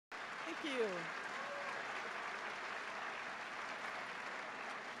you.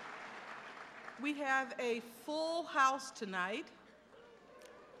 We have a full house tonight.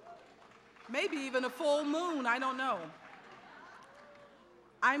 Maybe even a full moon, I don't know.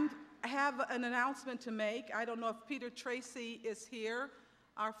 I have an announcement to make. I don't know if Peter Tracy is here,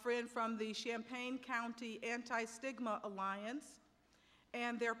 our friend from the Champaign County Anti-Stigma Alliance.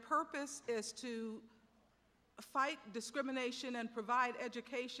 And their purpose is to fight discrimination and provide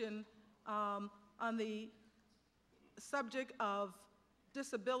education on the subject of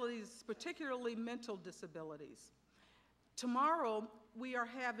disabilities, particularly mental disabilities. Tomorrow, we are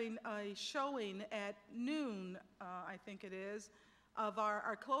having a showing at noon, I think it is, of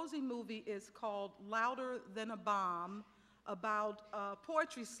our closing movie is called Louder Than a Bomb, about a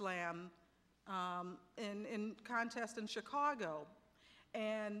poetry slam in contest in Chicago.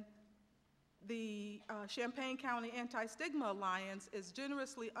 And the Champaign County Anti-Stigma Alliance is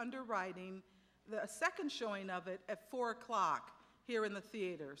generously underwriting the second showing of it at 4 o'clock here in the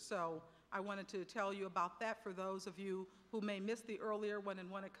theater. So I wanted to tell you about that for those of you who may miss the earlier one and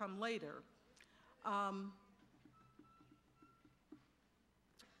want to come later.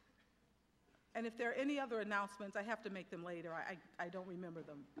 And if there are any other announcements, I have to make them later. I don't remember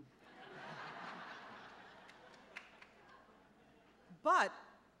them. But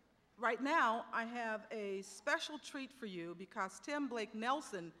right now, I have a special treat for you because Tim Blake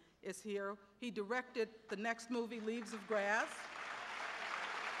Nelson is here. He directed the next movie, Leaves of Grass.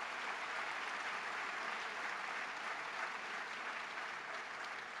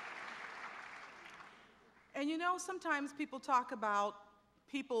 And you know, sometimes people talk about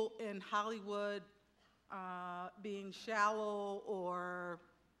people in Hollywood being shallow or,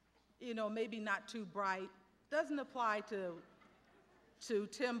 you know, maybe not too bright. Doesn't apply to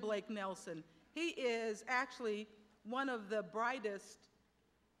Tim Blake Nelson. He is actually one of the brightest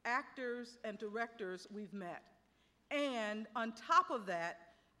actors and directors we've met. And on top of that,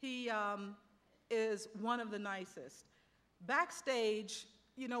 he is one of the nicest. Backstage,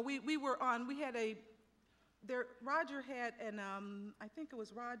 you know, we had a, Roger had, and I think it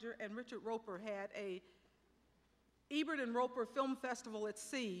was Roger and Richard Roper had a Ebert and Roper Film Festival at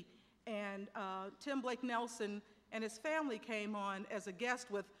Sea, and Tim Blake Nelson and his family came on as a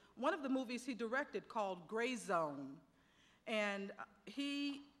guest with one of the movies he directed called Gray Zone. And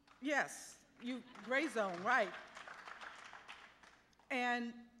Gray Zone, right.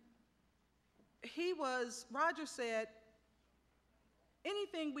 And Roger said,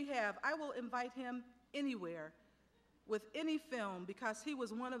 anything we have, I will invite him anywhere with any film, because he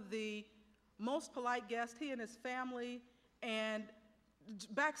was one of the most polite guests, he and his family. And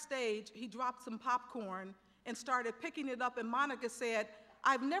backstage, he dropped some popcorn and started picking it up, and Monica said,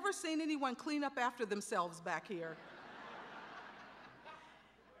 I've never seen anyone clean up after themselves back here.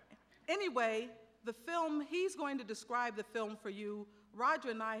 Anyway, the film, he's going to describe the film for you. Roger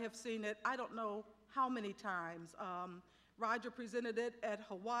and I have seen it, I don't know how many times. Roger presented it at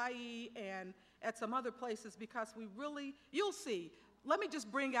Hawaii and at some other places because you'll see. Let me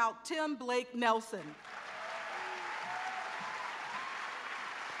just bring out Tim Blake Nelson.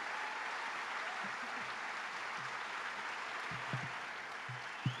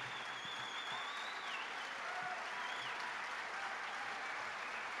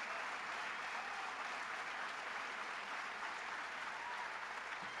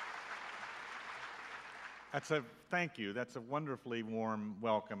 Thank you. That's a wonderfully warm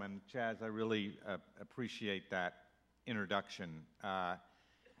welcome. And Chaz, I really appreciate that introduction.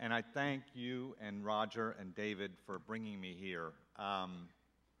 And I thank you and Roger and David for bringing me here.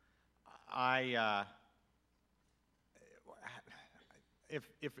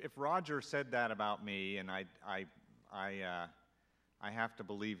 If Roger said that about me, and I have to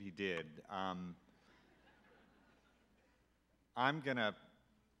believe he did,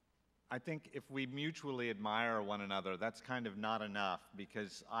 I think if we mutually admire one another, that's kind of not enough,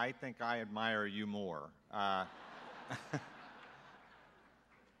 because I think I admire you more.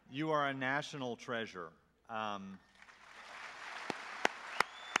 You are a national treasure.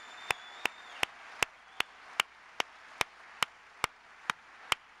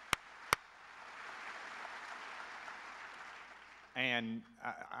 And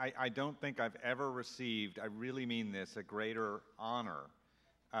I don't think I've ever received, I really mean this, a greater honor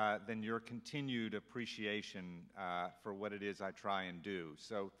than your continued appreciation for what it is I try and do.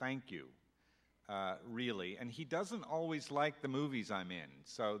 So thank you, really. And he doesn't always like the movies I'm in.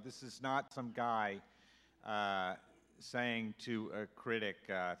 So this is not some guy saying to a critic,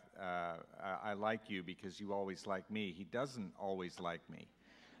 I like you because you always like me. He doesn't always like me.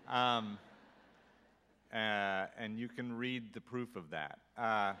 And you can read the proof of that.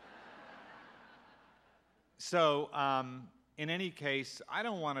 So, in any case, I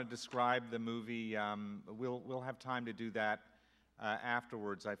don't want to describe the movie. We'll have time to do that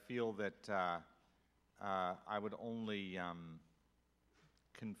afterwards. I feel that I would only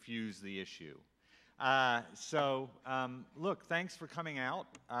confuse the issue. Look, thanks for coming out.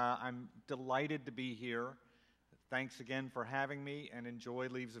 I'm delighted to be here. Thanks again for having me, and enjoy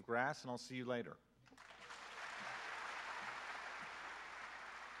Leaves of Grass, and I'll see you later.